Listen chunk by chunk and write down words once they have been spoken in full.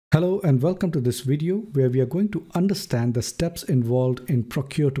Hello and welcome to this video where we are going to understand the steps involved in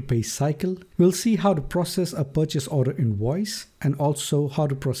procure to pay cycle. We'll see how to process a purchase order invoice and also how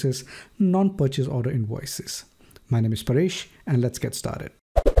to process non-purchase order invoices. My name is Paresh and let's get started.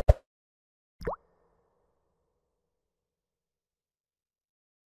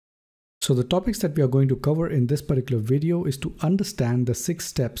 So the topics that we are going to cover in this particular video is to understand the 6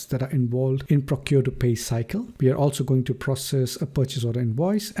 steps that are involved in procure to pay cycle. We are also going to process a purchase order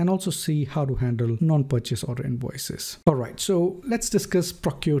invoice and also see how to handle non-purchase order invoices. All right, so let's discuss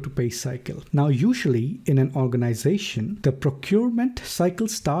procure to pay cycle. Now, usually in an organization, the procurement cycle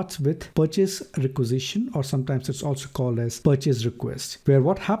starts with purchase requisition, or sometimes it's also called as purchase request, where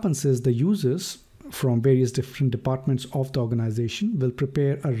what happens is the users from various different departments of the organization will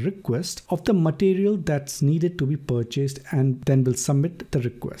prepare a request of the material that's needed to be purchased and then will submit the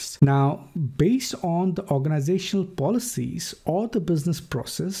request. Now, based on the organizational policies or the business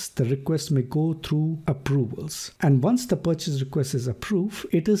process, the request may go through approvals. And once the purchase request is approved,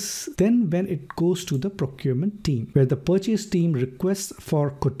 it is then when it goes to the procurement team, where the purchase team requests for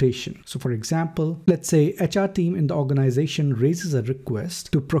quotation. So for example, let's say HR team in the organization raises a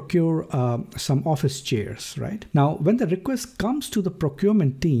request to procure some office chairs, right? Now, when the request comes to the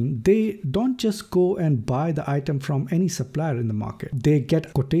procurement team, they don't just go and buy the item from any supplier in the market. They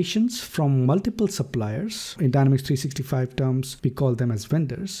get quotations from multiple suppliers. In Dynamics 365 terms, we call them as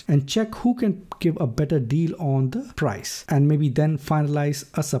vendors, and check who can give a better deal on the price, and maybe then finalize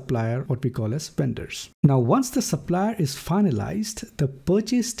a supplier, what we call as vendors. Now, once the supplier is finalized, the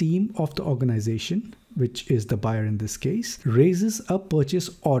purchase team of the organization, which is the buyer in this case, raises a purchase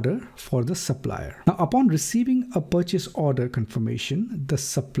order for the supplier. Now, upon receiving a purchase order confirmation, the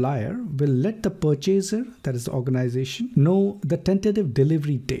supplier will let the purchaser, that is the organization, know the tentative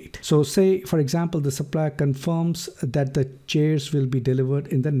delivery date. So say, for example, the supplier confirms that the chairs will be delivered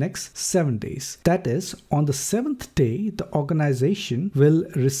in the next 7 days. That is, on the 7th day, the organization will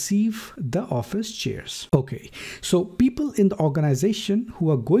receive the office chairs. Okay, so people in the organization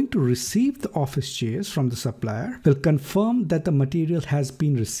who are going to receive the office chairs from the supplier will confirm that the material has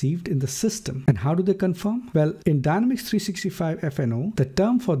been received in the system. And how do they confirm? Well, in Dynamics 365 F&O, the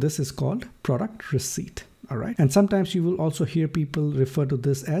term for this is called product receipt. All right. And sometimes you will also hear people refer to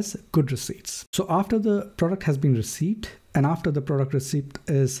this as good receipts. So after the product has been received and after the product receipt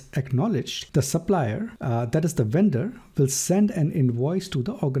is acknowledged, the supplier, that is the vendor, will send an invoice to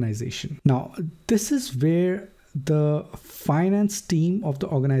the organization. Now, this is where the finance team of the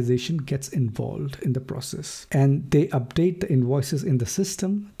organization gets involved in the process, and they update the invoices in the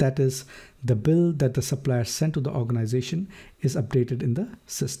system. That is, the bill that the supplier sent to the organization is updated in the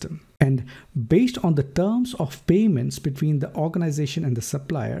system. And based on the terms of payments between the organization and the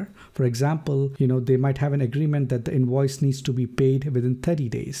supplier, for example, they might have an agreement that the invoice needs to be paid within 30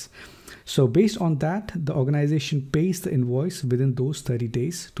 days. So based on that, the organization pays the invoice within those 30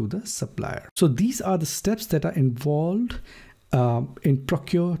 days to the supplier. So these are the steps that are involved in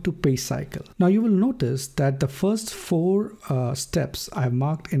procure to pay cycle. Now you will notice that the first 4 steps I have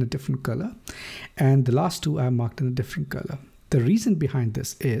marked in a different color, and the last 2 I have marked in a different color. The reason behind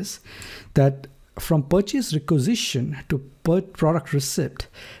this is that from purchase requisition to product receipt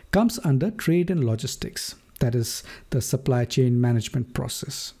comes under trade and logistics. That is the supply chain management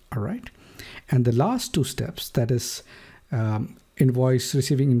process. All right. And the last 2 steps, that is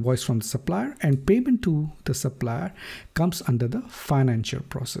receiving invoice from the supplier and payment to the supplier, comes under the financial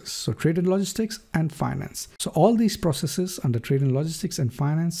process. So trade and logistics and finance. So all these processes under trade and logistics and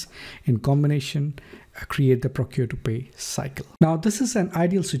finance in combination create the procure to pay cycle. Now, this is an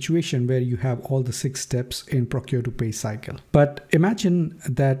ideal situation where you have all the 6 steps in procure to pay cycle. But imagine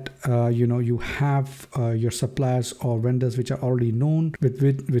that you have your suppliers or vendors which are already known,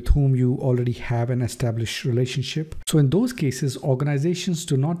 with whom you already have an established relationship. So in those cases, organizations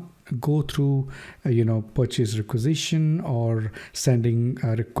do not go through purchase requisition or sending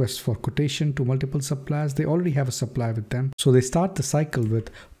a request for quotation to multiple suppliers. They already have a supply with them, so they start the cycle with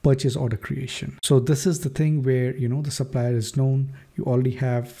purchase order creation. So this is the thing where the supplier is known, you already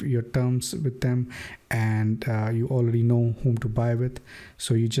have your terms with them, and you already know whom to buy with,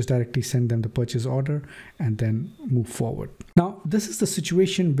 so you just directly send them the purchase order and then move forward. Now, this is the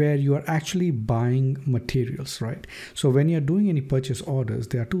situation where you are actually buying materials, right? So when you're doing any purchase orders,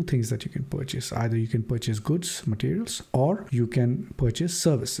 there are 2 things that you can purchase. Either you can purchase goods, materials, or you can purchase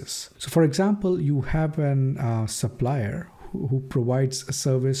services. So for example, you have an supplier who provides a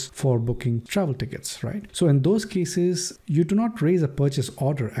service for booking travel tickets, right? So in those cases, you do not raise a purchase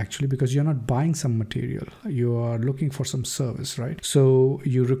order actually, because you're not buying some material. You are looking for some service, right? So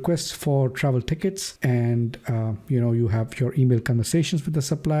you request for travel tickets, and you have your email conversations with the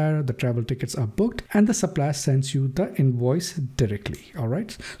supplier. The travel tickets are booked, and the supplier sends you the invoice directly. All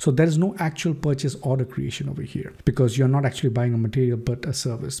right. So there is no actual purchase order creation over here, because you're not actually buying a material but a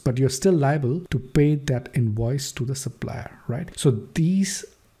service, but you're still liable to pay that invoice to the supplier, right? So these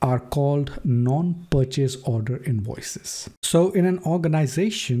are called non-purchase order invoices. So in an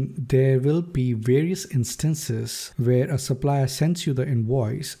organization, there will be various instances where a supplier sends you the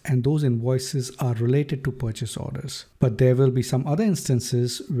invoice, and those invoices are related to purchase orders. But there will be some other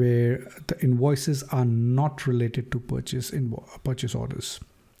instances where the invoices are not related to purchase orders.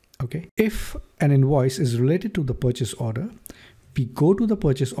 Okay. If an invoice is related to the purchase order, we go to the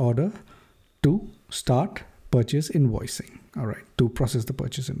purchase order to start purchase invoicing. All right, to process the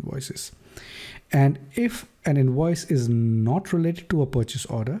purchase invoices. And if an invoice is not related to a purchase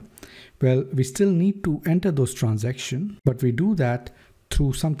order, well, we still need to enter those transactions, but we do that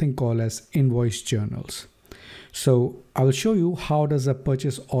through something called as invoice journals. So I will show you how does a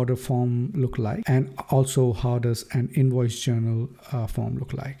purchase order form look like, and also how does an invoice journal form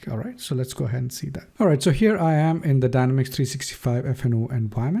look like. All right, so let's go ahead and see that. All right, so here I am in the Dynamics 365 F&O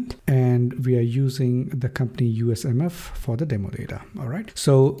environment, and we are using the company USMF for the demo data. All right,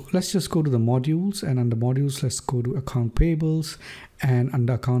 so let's just go to the modules, and under modules, let's go to account payables. And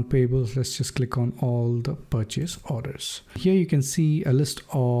under account payables, let's just click on all the purchase orders. Here you can see a list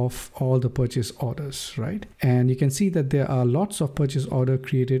of all the purchase orders, right? And you can see that there are lots of purchase order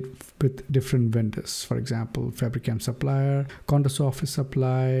created with different vendors. For example, Fabricam supplier, Condos Office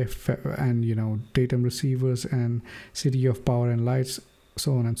supply, and datum receivers, and City of Power and Lights,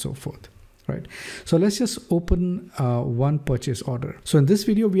 so on and so forth. Right. So let's just open one purchase order. So in this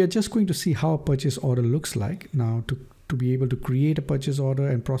video, we are just going to see how a purchase order looks like. Now to be able to create a purchase order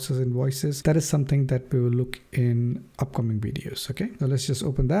and process invoices, that is something that we will look in upcoming videos. Okay, so let's just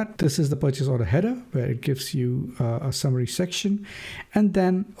open that. This is the purchase order header, where it gives you a summary section, and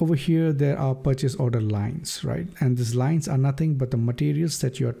then over here there are purchase order lines, right? And these lines are nothing but the materials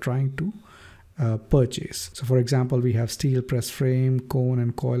that you are trying to purchase. So for example, we have steel press frame, cone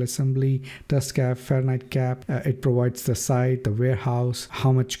and coil assembly, dust cap, Fahrenheit cap. It provides the site, the warehouse,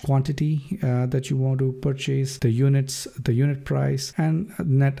 how much quantity that you want to purchase, the units, the unit price, and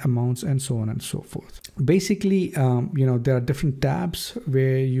net amounts, and so on and so forth. Basically, there are different tabs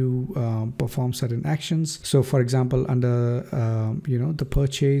where you perform certain actions. So for example, under the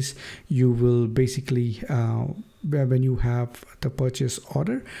purchase, you will basically when you have the purchase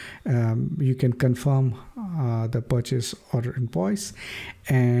order, you can confirm the purchase order invoice,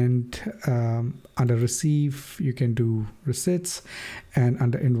 and under receive you can do receipts, and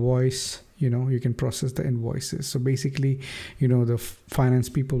under invoice you can process the invoices. So basically, the finance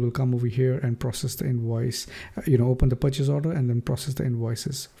people will come over here and process the invoice, open the purchase order and then process the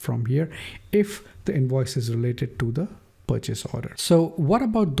invoices from here if the invoice is related to the purchase order. So what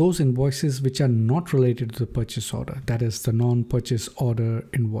about those invoices which are not related to the purchase order? That is the non-purchase order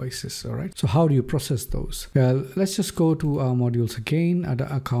invoices. All right. So how do you process those? Well, let's just go to our modules again at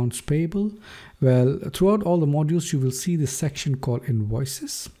the accounts payable. Well, throughout all the modules, you will see this section called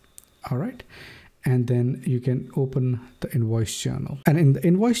invoices. All right. And then you can open the invoice journal. And in the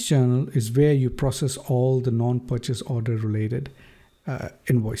invoice journal is where you process all the non-purchase order related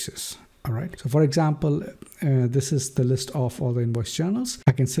invoices. All right. So for example, this is the list of all the invoice journals.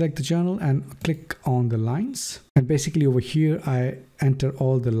 I can select the journal and click on the lines. And basically over here, I enter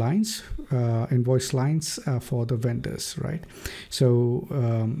all the lines, invoice lines for the vendors, right? So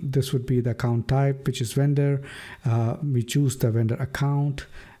this would be the account type, which is vendor. We choose the vendor account,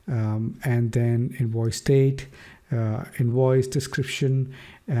 and then invoice date, invoice description,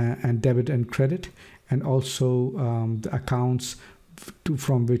 and debit and credit, and also the accounts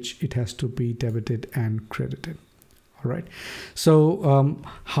from which it has to be debited and credited. All right. So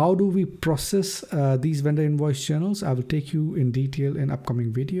how do we process these vendor invoice journals? I will take you in detail in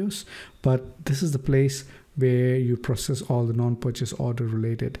upcoming videos, but this is the place where you process all the non-purchase order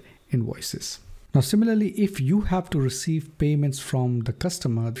related invoices. Now, similarly, if you have to receive payments from the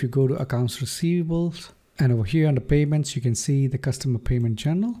customer, if you go to accounts receivables, and over here under payments, you can see the customer payment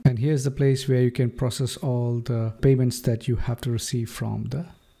journal. And here's the place where you can process all the payments that you have to receive from the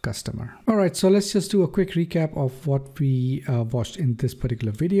customer. All right, so let's just do a quick recap of what we watched in this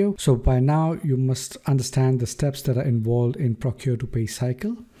particular video. So by now, you must understand the steps that are involved in procure to pay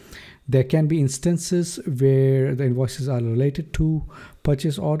cycle. There can be instances where the invoices are related to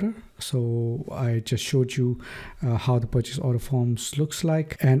purchase order. So I just showed you how the purchase order forms looks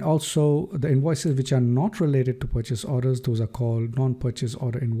like. And also the invoices which are not related to purchase orders, those are called non-purchase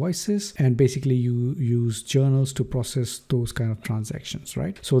order invoices. And basically you use journals to process those kind of transactions,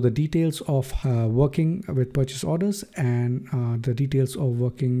 right? So the details of working with purchase orders and the details of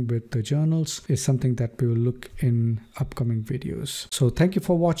working with the journals is something that we will look in upcoming videos. So thank you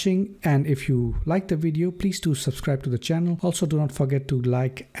for watching. And if you like the video, please do subscribe to the channel. Also, do not forget to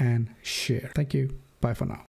like and share. Thank you. Bye for now.